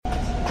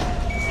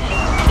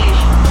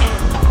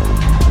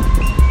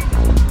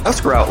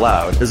Escrow Out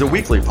Loud is a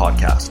weekly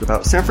podcast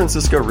about San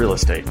Francisco real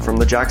estate from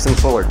the Jackson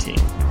Fuller team,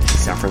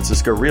 San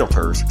Francisco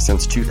Realtors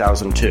since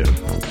 2002.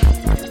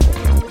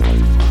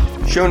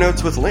 Show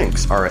notes with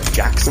links are at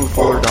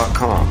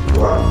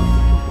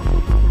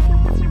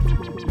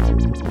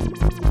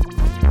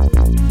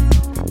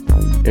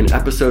jacksonfuller.com. In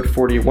episode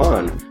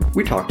 41,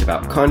 we talked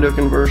about condo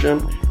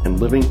conversion and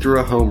living through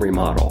a home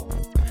remodel.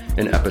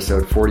 In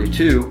episode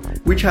 42,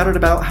 we chatted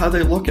about how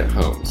they look at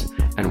homes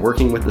and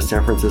working with the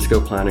San Francisco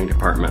Planning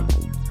Department.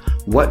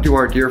 What do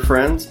our dear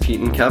friends,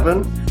 Pete and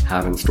Kevin,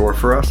 have in store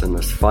for us in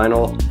this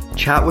final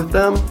chat with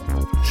them?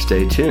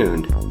 Stay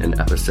tuned in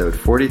episode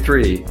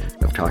 43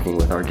 of talking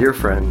with our dear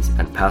friends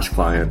and past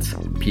clients,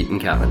 Pete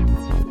and Kevin.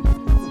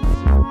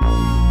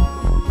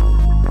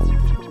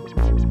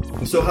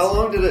 So how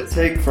long did it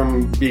take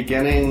from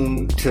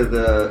beginning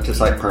to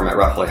site permit,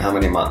 roughly? How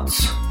many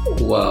months?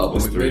 Well,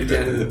 when we moved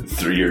in...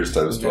 3 years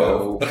times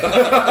 12. No.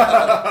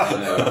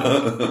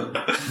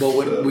 Well,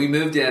 when we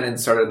moved in and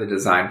started the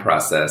design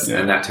process,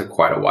 and that took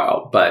quite a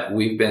while, but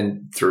we've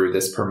been through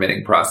this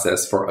permitting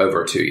process for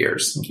over 2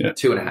 years,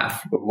 2.5.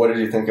 What did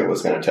you think it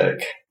was going to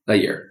take? A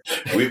year.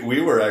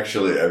 We were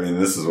actually, I mean,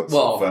 this is what's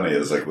so funny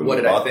is like when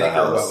we bought the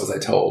house. What was I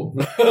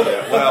told?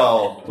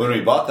 Well, when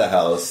we bought the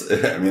house,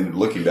 I mean,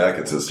 looking back,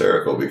 it's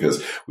hysterical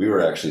because we were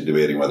actually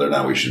debating whether or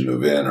not we should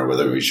move in or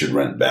whether we should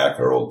rent back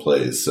our old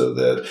place so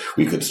that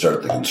we could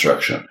start the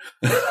construction.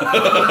 It's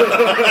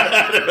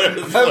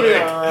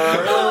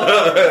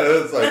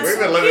like we've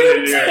been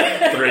living in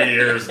here 3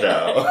 years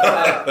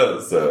now.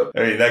 So,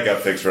 I mean, that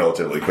got fixed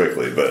relatively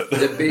quickly, but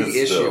the big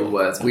issue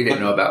was we didn't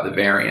know about the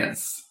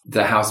variance.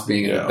 The house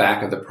being in the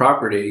back of the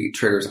property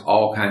triggers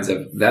all kinds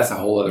of, that's a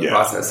whole other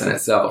process in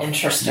itself.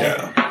 Interesting.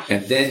 Yeah.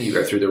 And then you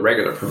go through the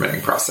regular permitting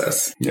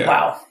process. Yeah.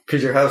 Wow.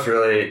 Because your house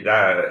really,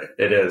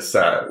 it is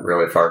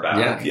really far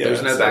back. Yeah,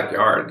 there's no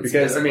backyard.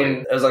 Because, I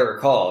mean, as I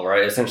recall,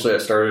 right, essentially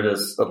it started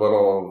as a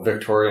little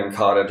Victorian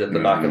cottage at the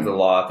back of the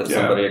lot that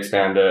somebody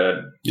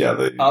expanded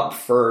up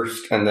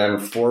first and then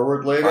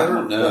forward later. I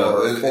don't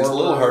know. It's a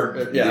little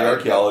hard. The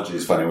archaeology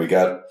is funny. We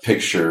got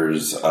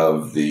pictures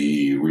of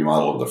the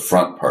remodel of the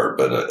front part,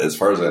 but as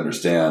far as I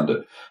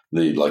understand,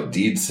 the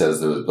deed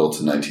says that it was built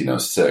in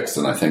 1906,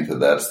 and I think that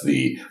that's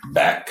the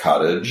back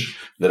cottage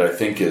that I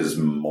think is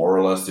more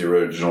or less the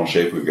original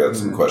shape. We've got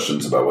some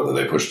questions about whether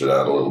they pushed it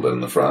out a little bit in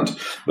the front,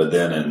 but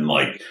then in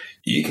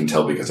you can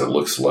tell because it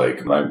looks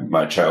like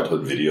my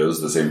childhood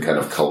videos, the same kind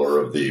of color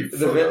of the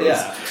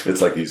photos.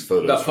 It's like these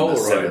photos from the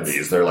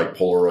 70s. They're like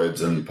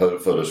Polaroids and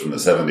photos from the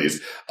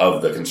 70s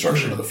of the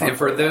construction of the front. And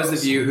for those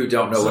of you who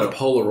don't know what a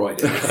Polaroid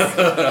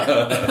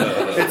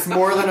is, it's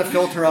more than a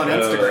filter on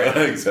Instagram.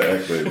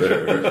 Exactly.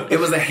 It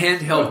was a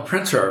handheld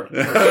printer.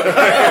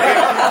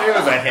 It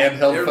was a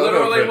handheld photo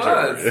literally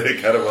printer. was.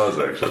 It kind of was,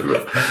 actually.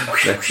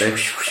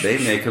 They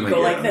make them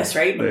Go again. like this,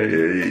 right?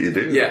 You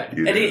do. Yeah.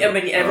 You And do. I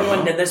mean,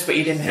 everyone did this, but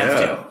you didn't have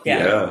to.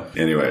 Yeah.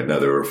 Anyway, no,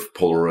 there were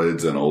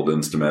Polaroids and old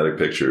Instamatic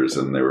pictures,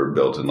 and they were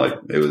built in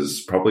it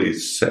was probably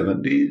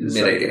 70s,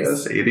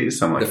 mid-80s, 80s,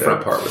 something like that. The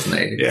front part was in the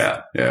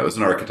 80s. Yeah. It was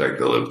an architect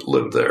that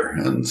lived there,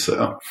 and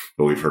so.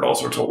 But we've heard all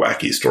sorts of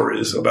wacky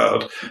stories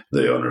about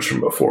the owners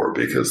from before,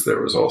 because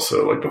there was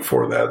also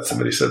before that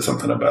somebody said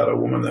something about a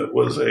woman that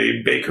was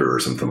a baker or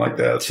something like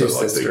that. Two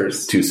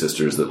sisters. Two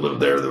sisters that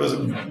lived there. There was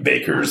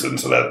bakers, and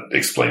so that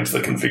explains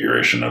the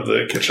configuration of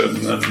the kitchen.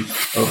 And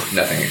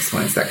nothing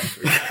explains that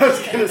configuration. I was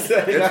going to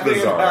say, it's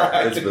bizarre.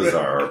 It's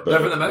bizarre.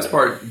 But for the most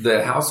part,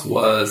 the house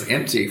was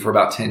empty for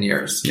about 10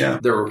 years. Yeah.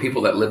 There were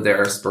people that lived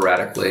there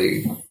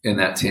sporadically in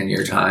that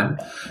 10-year time.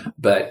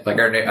 But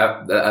our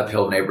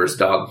uphill neighbor's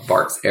dog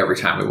barks every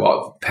time we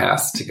walk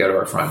past to go to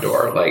our front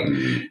door.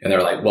 And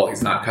they're like, well,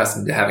 he's not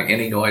accustomed to having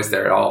any noise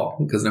there at all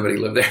because nobody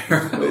lived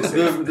there.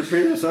 The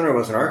previous owner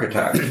was an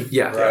architect.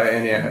 Yeah. Right?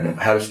 And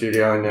had a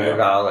studio in Noe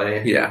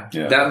Valley. Yeah.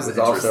 That was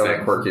also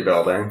a quirky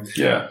building.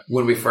 Yeah.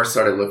 When we first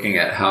started looking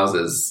at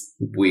houses,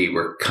 we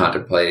were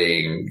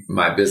contemplating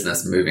my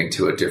business moving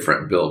to a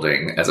different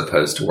building as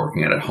opposed to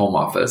working at a home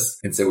office.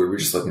 And so we were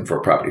just looking for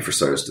a property for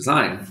Sotos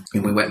Design.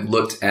 And we went and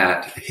looked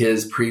at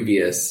his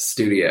previous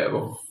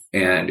studio.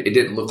 And it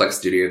didn't look like a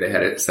studio. They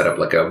had it set up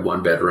like a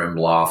 1-bedroom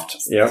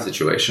loft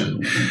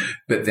situation.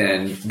 But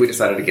then we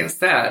decided against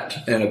that.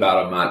 And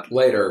about a month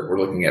later, we're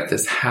looking at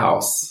this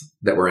house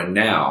that we're in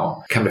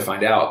now. Come to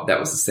find out, that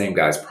was the same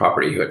guy's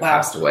property who had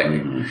passed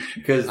away.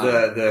 Because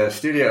the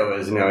studio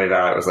was Noe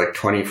Valley. It was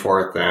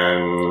 24th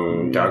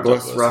and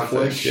Douglas,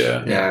 roughly.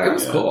 Yeah. It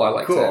was cool. I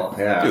liked it.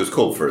 Yeah. It was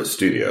cool for a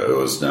studio. It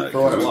was not,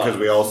 because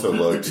we also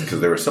looked,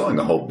 because they were selling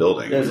the whole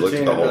building. We looked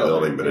at the whole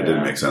building, but it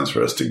didn't make sense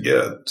for us to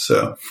get.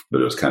 So,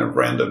 but it was kind of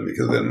random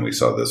because then we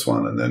saw this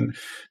one, and then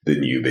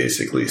you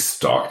basically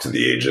stalked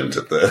the agent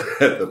at the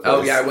place.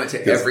 Oh yeah, I went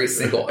to every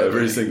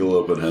single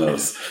open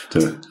house.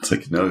 It's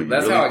like, no,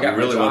 that's how I got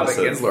my job at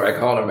Gensler. I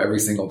called him every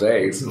single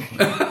day.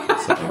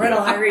 Brett,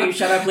 I'll hire you.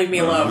 Shut up. Leave me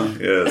alone.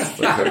 Yes.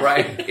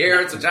 Right.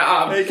 Here, it's a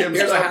job. Make him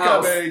Here's a stop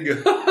house.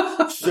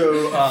 coming.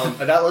 So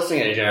that listing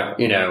agent,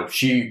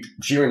 she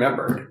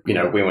remembered. We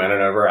went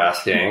in over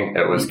asking.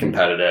 It was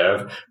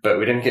competitive, but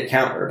we didn't get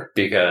countered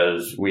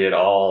because we had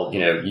all,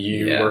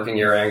 you working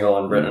your angle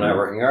and Britt and I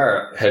working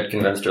our, had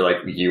convinced her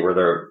you were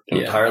the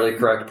entirely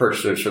correct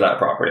purchasers for that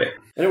property.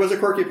 And it was a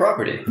quirky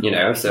property,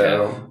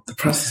 so... The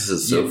process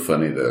is so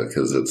funny, though,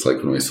 because it's like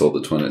when we sold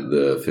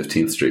the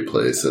 15th Street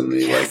place and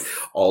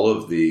all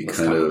of the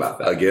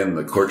again,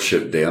 the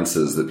courtship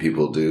dances that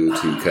people do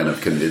to kind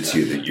of convince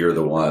you that you're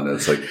the one.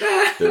 It's like,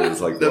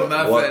 there's like the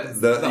muffins.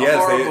 The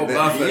horrible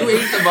muffins. You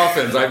eat the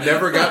muffins. I've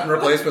never gotten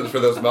replacements for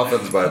those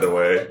muffins, by the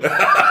way.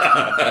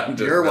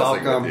 You're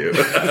welcome. You.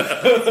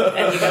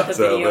 And you got the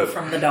video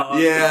from the dog.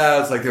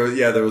 Yeah, it's like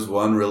there was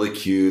one really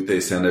cute. They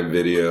sent a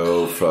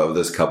video of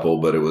this couple,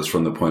 but it was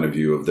from the point of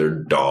view of their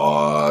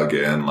dog,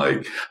 and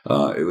it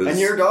was. And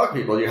you're dog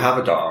people. You have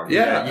a dog.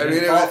 Yeah,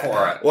 you fall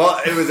for it. Well,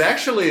 it was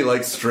actually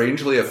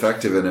strangely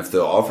effective, and if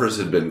the offers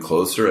had been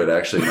closer, it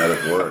actually might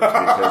have worked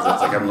because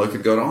it's like I'm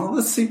looking, going, oh,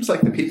 this seems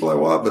like the people I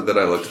want, but then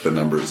I looked at the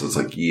numbers. It's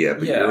like, you're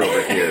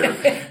over here,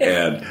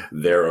 and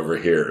they're over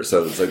here.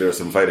 So it's like there was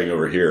some fighting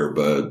over here,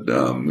 but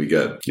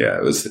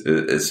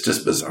it's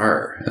just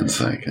bizarre.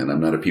 It's like, and I'm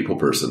not a people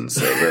person,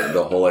 so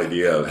the whole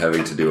idea of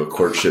having to do a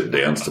courtship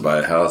dance to buy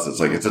a house, it's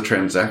like it's a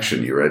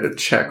transaction. You write a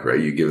check, right?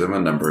 You give them a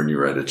number and you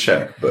write a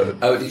check. But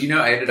did you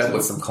know I ended up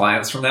with some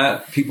clients from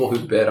that? People who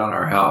bid on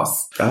our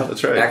house. Oh,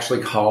 that's right.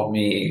 Actually called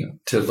me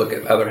to look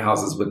at other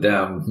houses with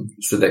them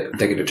so that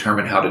they could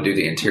determine how to do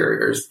the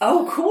interiors.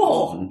 Oh,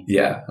 cool.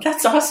 Yeah.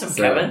 That's awesome,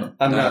 Kevin.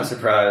 I'm not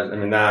surprised. I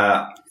mean,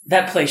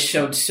 that place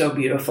showed so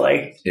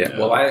beautifully. Yeah.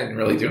 Well, I didn't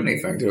really do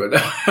anything to it.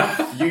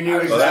 You knew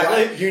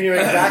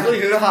exactly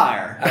who to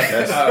hire.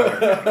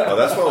 Well,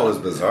 that's what was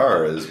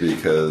bizarre is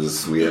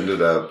because we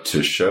ended up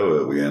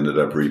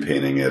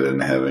repainting it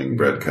and having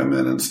Brett come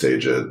in and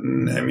stage it.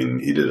 And I mean,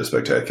 he did a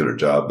spectacular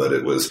job, but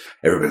it was,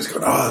 everybody's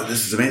going, oh,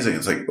 this is amazing.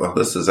 It's like, well,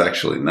 this is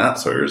actually not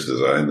Sawyer's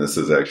design. This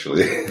is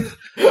actually,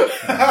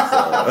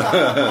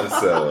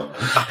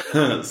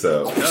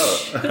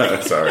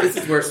 sorry. This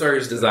is where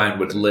Sawyer's design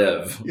would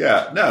live.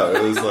 Yeah. No,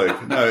 it was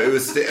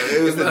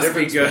the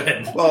difference.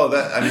 Good. Well,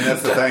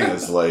 that's the thing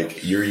is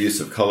your use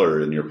of color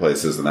in your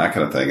places and that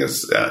kind of thing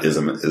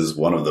is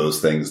one of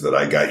those things that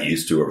I got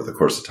used to over the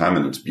course of time,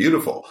 and it's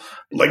beautiful,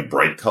 like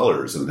bright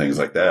colors and things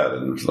like that.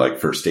 And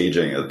for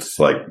staging, it's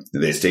like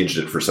they staged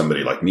it for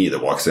somebody like me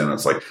that walks in and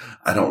it's like,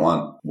 I don't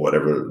want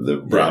whatever the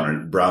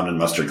brown and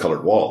mustard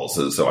colored walls,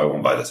 so I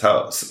won't buy this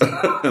house.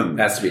 It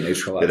has to be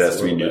neutralized. It has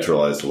to be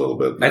neutralized a little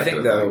bit. I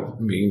think, though,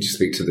 you can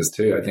speak to this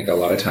too. I think a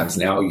lot of times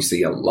now you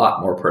see a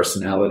lot more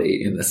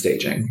personality in the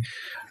staging,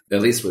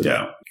 at least with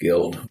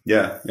Guild.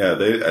 Yeah.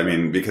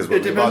 Because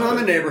it depends on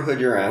the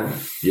neighborhood you're in.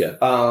 Yeah.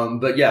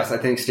 But yes, I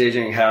think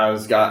staging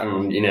has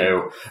gotten,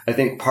 I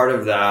think part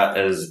of that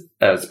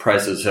as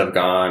prices have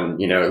gone,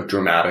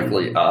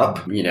 dramatically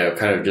up,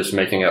 kind of just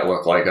making it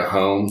look like a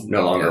home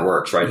no longer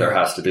works, right? There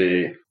has to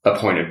be a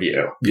point of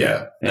view.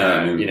 Yeah.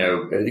 And,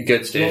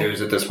 good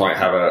stagers at this point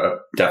have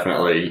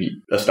definitely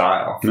a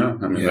style. No,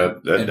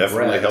 that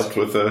definitely helped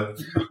with the...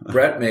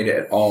 Brett made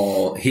it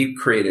all, he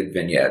created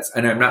vignettes.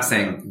 And I'm not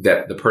saying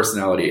that the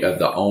personality of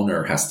the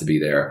owner has to be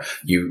there.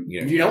 You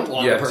don't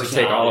want you have to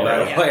take all of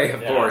that away,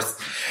 of course.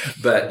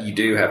 But you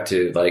do have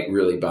to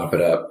really bump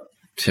it up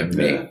to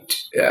make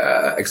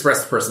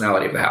express the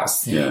personality of the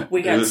house. Yeah.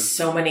 We got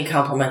so many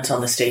compliments on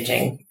the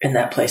staging in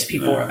that place.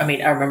 People were, I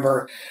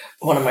remember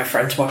one of my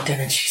friends walked in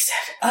and she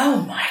said,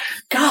 "Oh my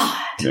God."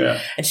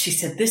 Yeah. And she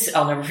said,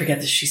 I'll never forget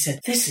this. She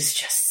said, "This is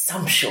just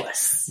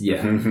sumptuous."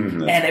 Yeah.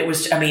 And it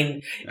was,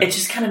 it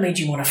just kind of made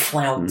you want to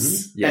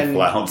flounce. Mm-hmm. Yeah,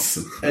 flounce.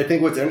 I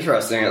think what's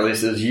interesting, at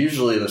least, is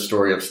usually the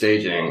story of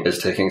staging is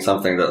taking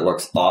something that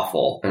looks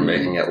awful and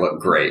making it look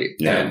great.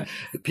 Yeah.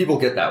 And people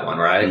get that one,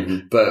 right?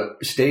 Mm-hmm.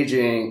 But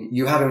staging,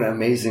 you had an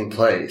amazing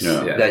place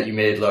that you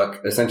made look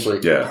essentially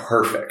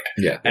perfect.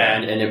 Yeah.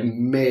 And it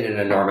made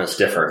an enormous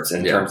difference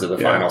in terms of the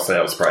final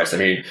sales price.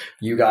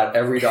 You got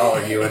every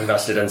dollar you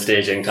invested in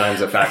staging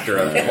times a factor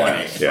of 20,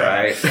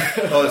 right?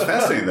 Well, it's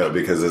fascinating, though,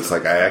 because it's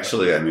like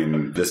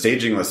the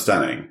staging was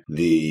stunning.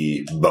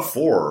 The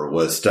before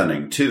was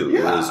stunning, too.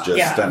 It was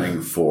just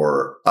stunning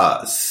for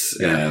us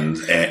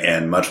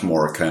and much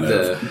more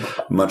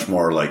much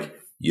more like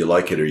you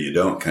like it or you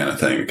don't kind of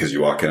thing, because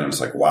you walk in and it's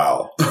like,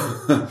 wow.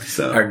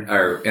 So in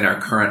our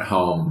current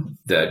home,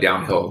 the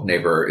downhill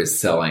neighbor is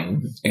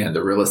selling and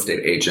the real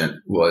estate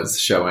agent was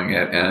showing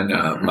it, and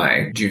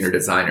my junior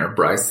designer,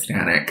 Bryce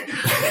Stanek.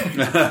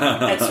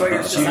 That's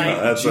Sawyer's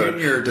Design.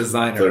 Junior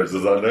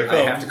designer. I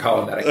have to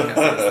call him that. I can't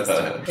say this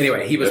time.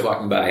 Anyway, he was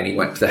walking by and he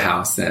went to the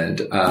house, and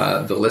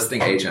the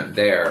listing agent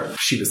there,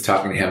 she was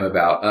talking to him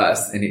about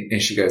us,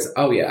 and she goes,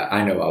 "Oh yeah,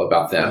 I know all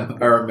about them.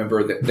 I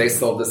remember that they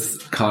sold this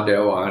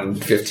condo on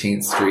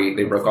 15th Street.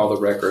 They broke all the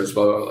records,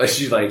 blah, blah, blah.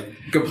 She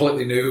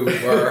completely knew who we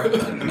were.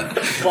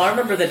 Well, I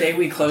remember the day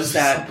we closed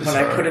that, when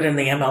I put it in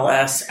the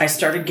MLS, I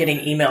started getting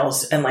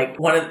emails, and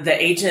one of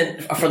the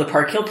agent for the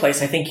Park Hill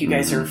place, I think you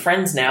guys are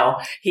friends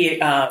now, he,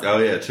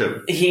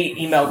 Chip. He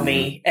emailed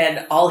me,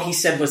 and all he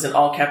said was in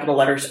all capital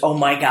letters, "Oh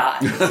my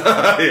God."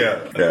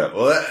 Yeah.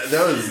 Well,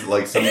 that was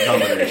some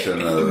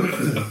combination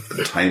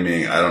of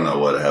timing. I don't know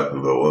what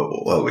happened,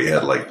 but we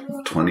had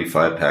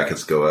 25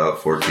 packets go out,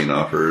 14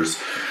 offers.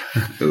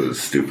 It was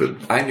stupid.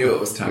 I knew it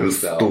was time to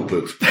sell.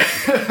 Stupid.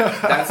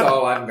 That's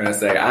all I'm going to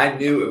say. I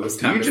knew it was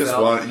time to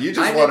sell. You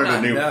just wanted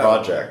a new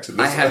project.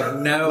 I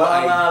had no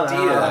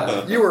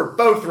idea. You were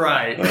both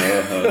right.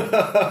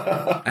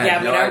 I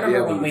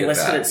remember when we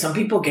listed it, some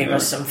people gave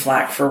us some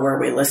flack for where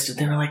we listed.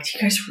 They were like, "Do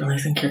you guys really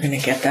think you're going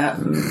to get that?"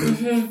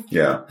 Mm-hmm.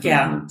 Yeah.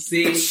 Yeah.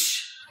 See?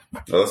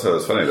 Well, that's what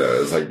was funny though.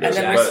 It was and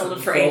then I sold it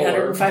for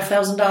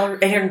 $835,000,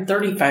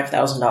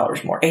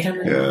 $835,000 more,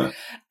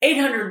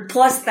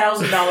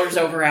 $800,000+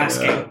 over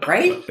asking,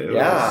 right?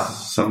 Yeah,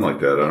 something like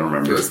that. I don't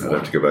remember. I'd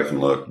have to go back and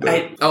look.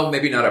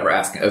 Maybe not over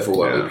asking over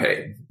what we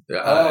paid.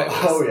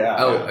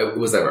 It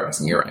was over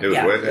asking. You're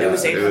right. It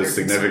was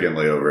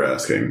significantly over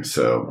asking.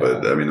 So,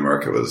 but the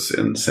market was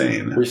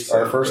insane.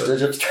 Our first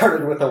digit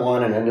started with a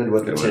 1 and ended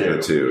with a 2. With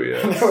a 2,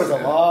 yeah. There was a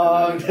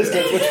long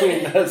distance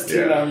between those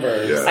two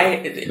numbers. Yeah.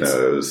 It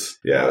was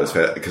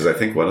because I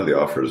think one of the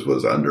offers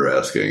was under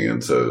asking,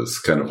 and so it was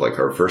kind of like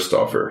our first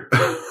offer.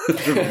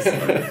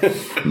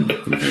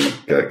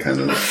 Got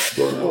kind of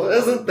blown up. Well,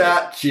 isn't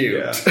that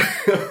cute? Yeah.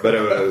 But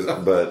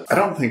I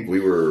don't think we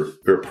were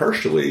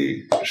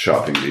partially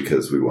shopping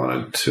because we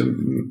wanted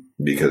to,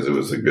 because it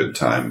was a good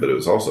time, but it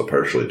was also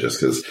partially just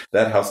because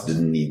that house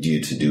didn't need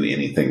you to do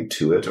anything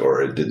to it,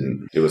 or it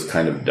was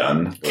kind of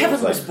done.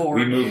 Kevin was bored.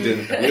 We moved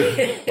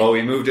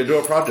into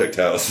a project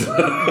house.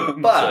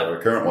 But so our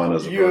current one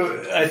is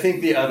I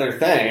think the other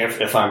thing,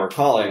 if I'm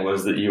recalling,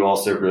 was that you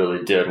also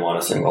really did want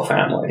a single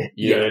family.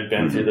 You had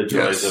been through the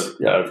joys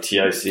of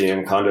TIC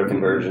and condo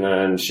conversion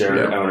and shared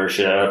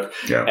ownership.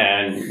 Yeah.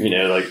 And,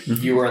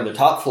 you were on the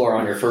top floor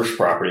on your first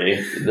property.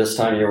 This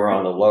time you were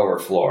on the lower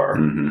floor.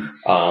 Mm-hmm.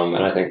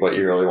 And I think what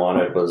you really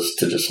wanted was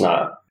to just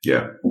not.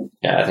 Yeah.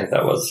 Yeah, I think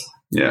that was.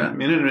 Yeah, I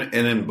mean,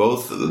 and in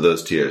both of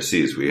those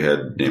TICs, we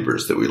had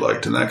neighbors that we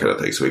liked and that kind of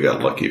thing, so we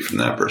got lucky from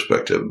that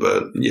perspective.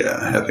 But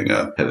yeah,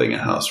 having a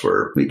house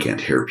where we can't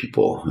hear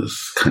people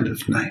is kind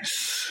of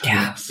nice.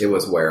 Yeah, it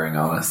was wearing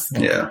on us.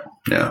 Yeah.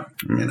 I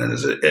mean,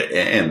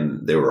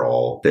 and they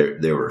were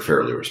they were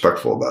fairly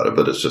respectful about it,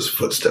 but it's just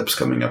footsteps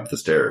coming up the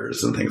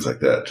stairs and things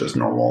like that. Just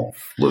normal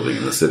living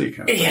in the city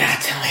kind of thing. Yeah,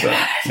 tell me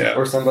about it. Yeah.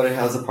 Or somebody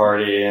has a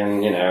party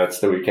and, it's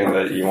the weekend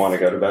that you want to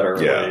go to bed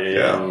early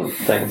and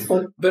things.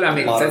 But I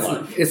mean,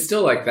 it's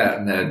still like that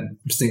in a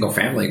single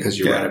family because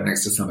you're right up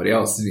next to somebody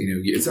else.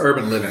 It's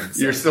urban living.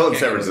 So you're still in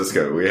San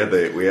Francisco. We had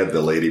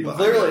the lady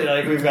behind us.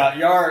 Clearly, we've got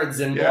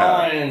yards and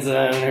blinds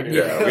and...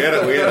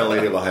 Yeah, we had a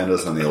lady behind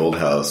us on the old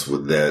house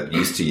that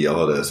used to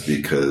yell at us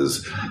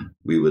because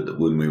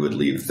when we would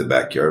leave the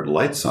backyard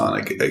lights on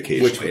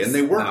occasionally, and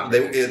they weren't.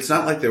 It's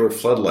not like they were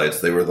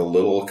floodlights. They were the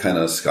little kind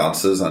of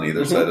sconces on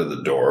either side of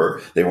the door.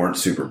 They weren't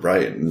super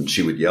bright, and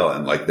she would yell.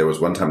 And there was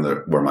one time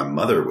where my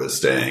mother was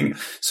staying,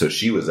 so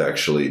she was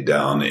actually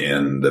down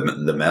in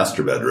the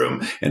master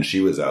bedroom, and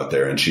she was out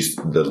there, and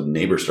the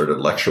neighbor started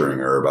lecturing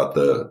her about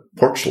the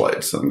porch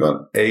lights. I'm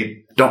going,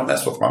 A, don't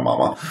mess with my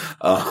mama,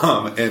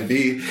 and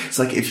B, it's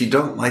if you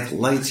don't like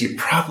lights, you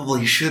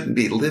probably shouldn't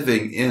be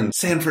living in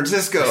San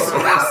Francisco.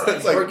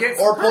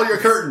 Or pull your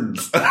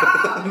curtains.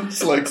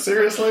 It's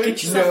seriously?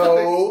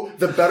 No,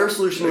 the better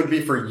solution would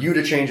be for you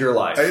to change your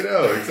life. I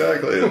know,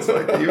 exactly. It's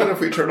even if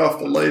we turn off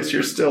the lights,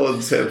 you're still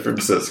in San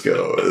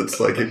Francisco. It's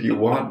if you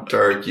want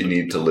dark, you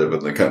need to live in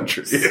the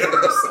country.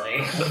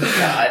 Seriously.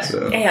 God.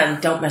 So. And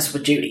don't mess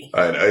with Judy.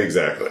 I know,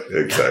 exactly.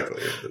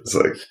 It's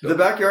the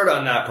backyard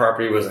on that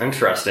property was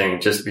interesting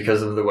just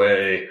because of the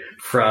way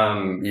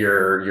from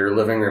your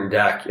living room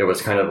deck, it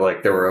was kind of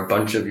there were a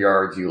bunch of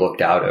yards you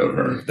looked out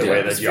over. The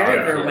way that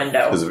rear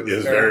window. It was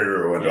very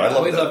rear window. I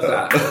love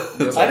that.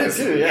 I did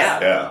too,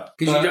 yeah.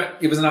 Because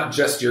it was not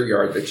just your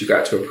yard that you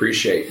got to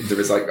appreciate. There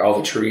was all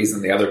the trees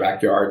in the other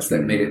backyards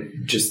that made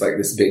it just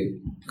this big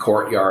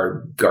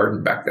courtyard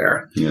garden back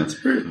there. Yeah, it's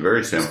a very,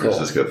 very San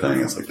Francisco thing.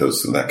 It's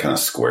that kind of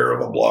square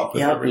of a block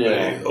with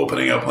everybody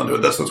opening up onto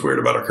it. That's what's weird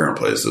about our current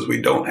place is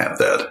we don't have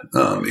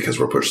that because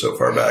we're pushed so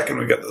far back and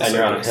we got this. And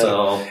you're on a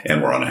hill.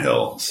 And we're on a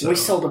hill. So. We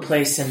sold a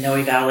place in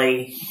Noe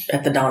Valley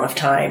at the dawn of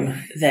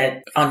time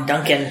on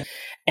Duncan,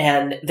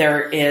 and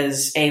there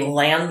is a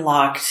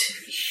landlocked,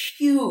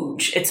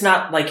 huge, it's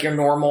not like your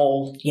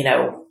normal,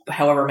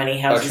 however many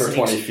houses. Extra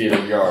 20 feet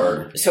of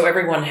yard. So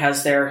everyone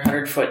has their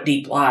 100-foot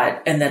deep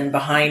lot, and then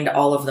behind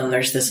all of them,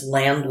 there's this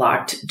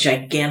landlocked,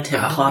 gigantic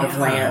plot of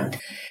land.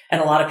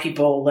 And a lot of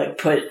people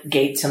put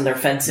gates in their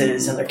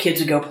fences, and their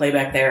kids would go play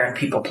back there, and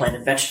people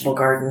planted vegetable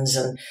gardens.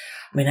 And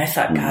I mean, I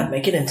thought, God,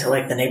 make it into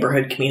like the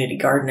neighborhood community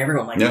garden.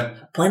 Everyone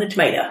plant a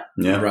tomato.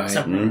 Yeah. Right.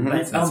 Something.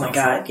 But, oh my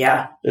God.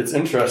 Yeah. It's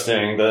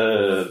interesting.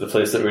 The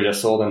place that we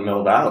just sold in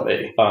Mill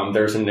Valley,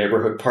 there's a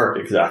neighborhood park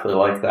exactly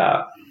like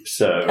that.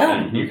 So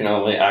and you can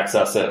only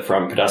access it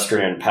from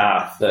pedestrian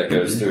path that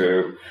goes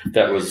through.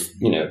 That was,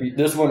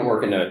 this wouldn't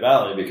work in Mill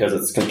Valley because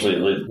it's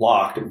completely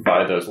locked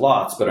by those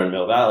lots. But in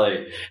Mill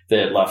Valley, they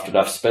had left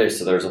enough space,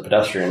 so there's a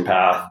pedestrian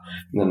path,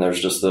 and then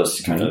there's just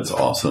this kind of. It's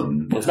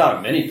awesome. It's not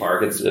a mini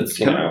park. It's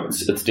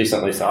it's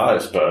decently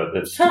sized, but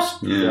it's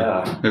just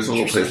There's a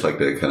little place like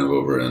that kind of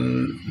over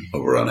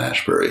on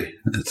Ashbury.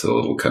 It's a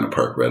little kind of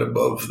park right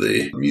above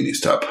the Muni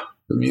Stop.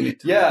 Right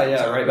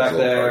back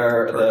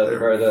there.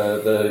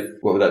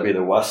 What would that be?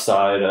 The west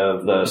side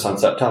of the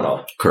Sunset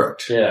Tunnel.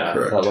 Correct. Yeah,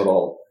 correct. That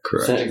little.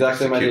 Correct.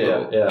 Exactly my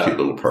idea. Cute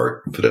little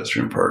park,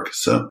 pedestrian park.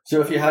 So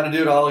if you had to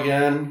do it all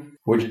again,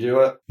 would you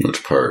do it?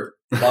 Which part?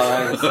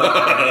 Yeah.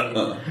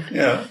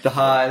 The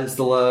highs,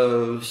 the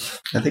lows.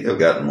 I think I've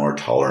gotten more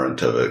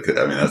tolerant of it.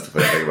 I mean, that's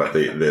the funny thing about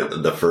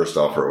the first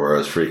offer where I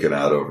was freaking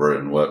out over,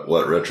 and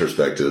what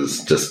retrospect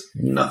is just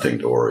nothing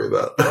to worry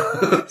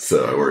about.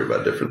 So I worry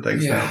about different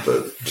things now,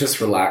 but just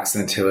relax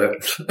into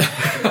it.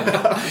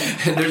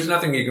 And there's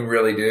nothing you can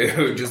really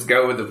do. Just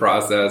go with the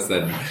process,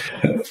 and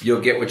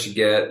you'll get what you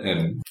get.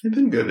 And they've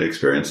been good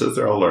experiences.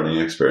 They're all learning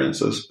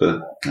experiences.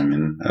 But I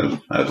mean,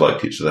 I've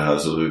liked each of the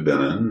houses we've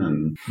been in,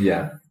 and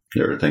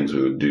there are things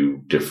we would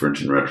do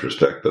different in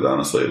retrospect, but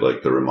honestly,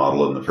 like the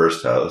remodel in the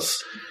first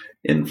house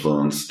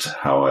influenced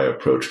how I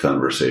approach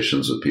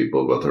conversations with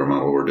people about the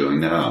remodel we're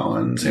doing now.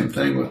 And same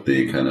thing with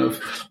the kind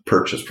of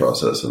purchase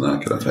process and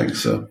that kind of thing.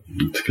 So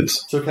it's good.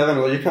 So Kevin,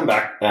 will you come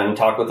back and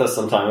talk with us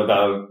sometime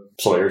about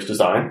Sawyer's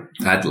design?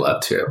 I'd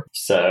love to.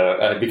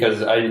 So,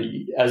 because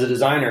as a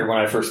designer, when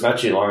I first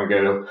met you long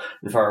ago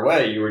and far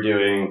away, you were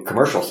doing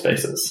commercial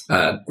spaces.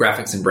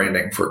 Graphics and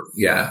branding for,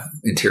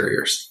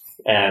 interiors.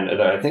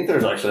 And I think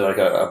there's actually like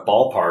a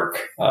ballpark.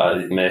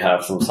 You may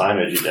have some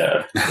signage you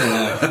did.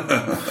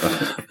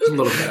 A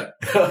little bit.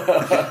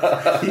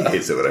 He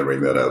hates it when I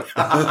bring that up.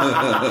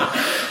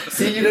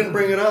 See, you didn't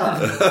bring it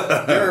up.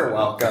 You're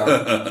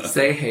welcome.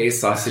 Say hey,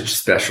 Sausage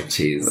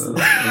Specialties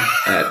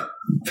at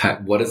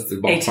what is the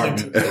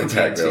ballpark?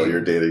 Packville, you're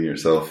dating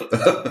yourself.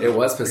 It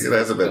was Pacific. It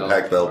hasn't been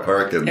Packville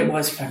Park. It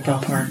was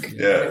Packville Park.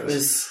 Yeah. It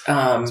was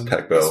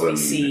Packville and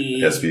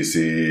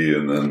SVC.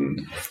 and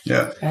then,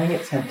 I think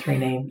it's had 3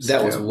 names.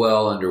 That was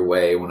well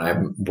underway when I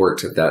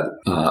worked at that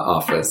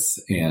office,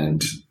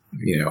 and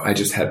I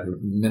just had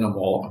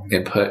minimal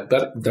input,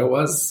 but there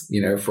was,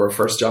 for a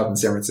first job in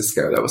San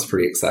Francisco, that was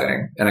pretty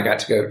exciting. And I got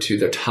to go to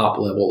the top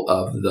level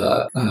of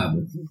the,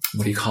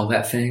 what do you call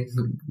that thing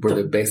where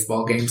the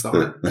baseball games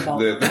are?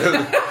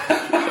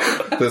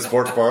 The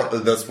sports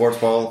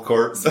ball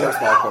court. Sports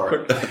ball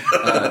court.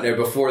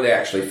 Before they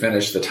actually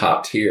finished the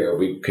top tier,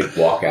 we could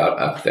walk out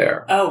up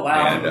there. Oh,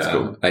 wow. And That's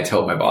cool. I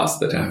told my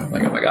boss at the time, I'm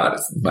like, oh my God,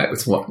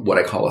 it's what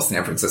I call a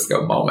San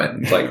Francisco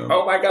moment. It's like,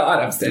 oh my God,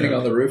 I'm standing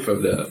on the roof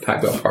of the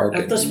Packville Park.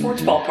 At the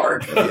sports ball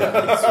park.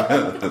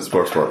 The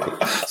sports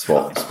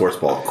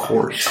ball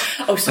court.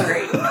 Oh,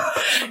 sorry.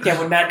 Yeah,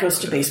 when Matt goes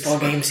to baseball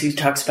games, he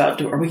talks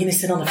about, are we going to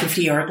sit on the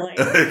 50-yard line?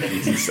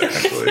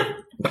 Exactly.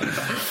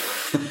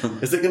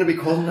 Is it going to be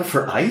cold enough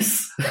for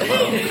ice?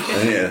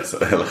 Yes,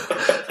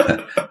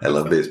 I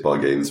love baseball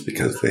games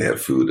because they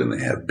have food and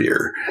they have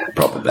beer.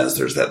 Problem is,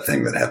 there's that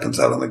thing that happens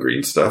out on the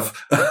green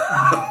stuff.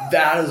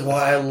 That is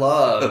why I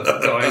love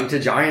going to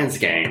Giants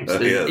games.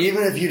 Yes.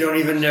 Even if you don't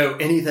even know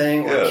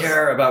anything or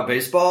care about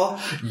baseball,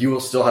 you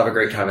will still have a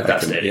great time at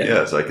that stadium.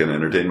 Yes, I can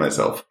entertain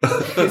myself.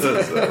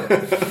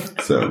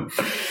 So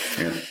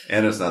yeah.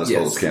 And it's not as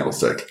cold as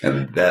Candlestick.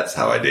 And that's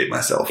how I date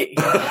myself.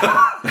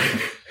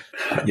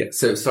 Yeah,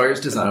 so Sawyer's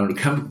Design, I would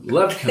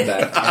love to come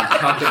back and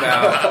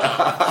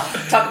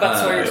talk about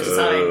Sawyer's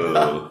Design.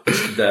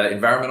 The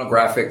environmental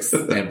graphics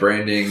and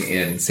branding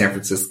in San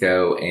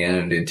Francisco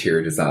and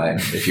interior design,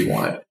 if you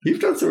want. You've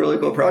done some really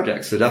cool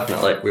projects, so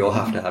definitely we will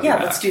have to have you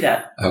back. Let's do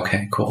that.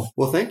 Okay, cool.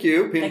 Well, thank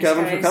you, Pete and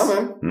Kevin, for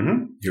coming.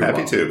 Mm-hmm. You're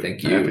happy welcome. to.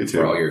 Thank you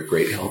for all your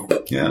great help.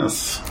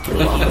 Yes. You're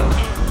welcome.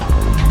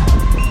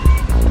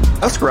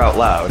 Husker Out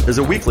Loud is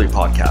a weekly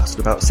podcast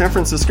about San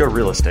Francisco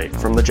real estate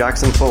from the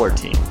Jackson Fuller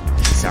team,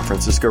 San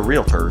Francisco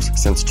Realtors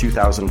since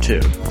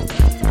 2002.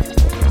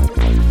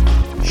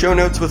 Show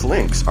notes with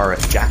links are at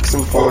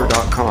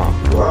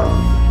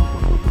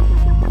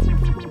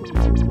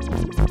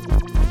jacksonfuller.com.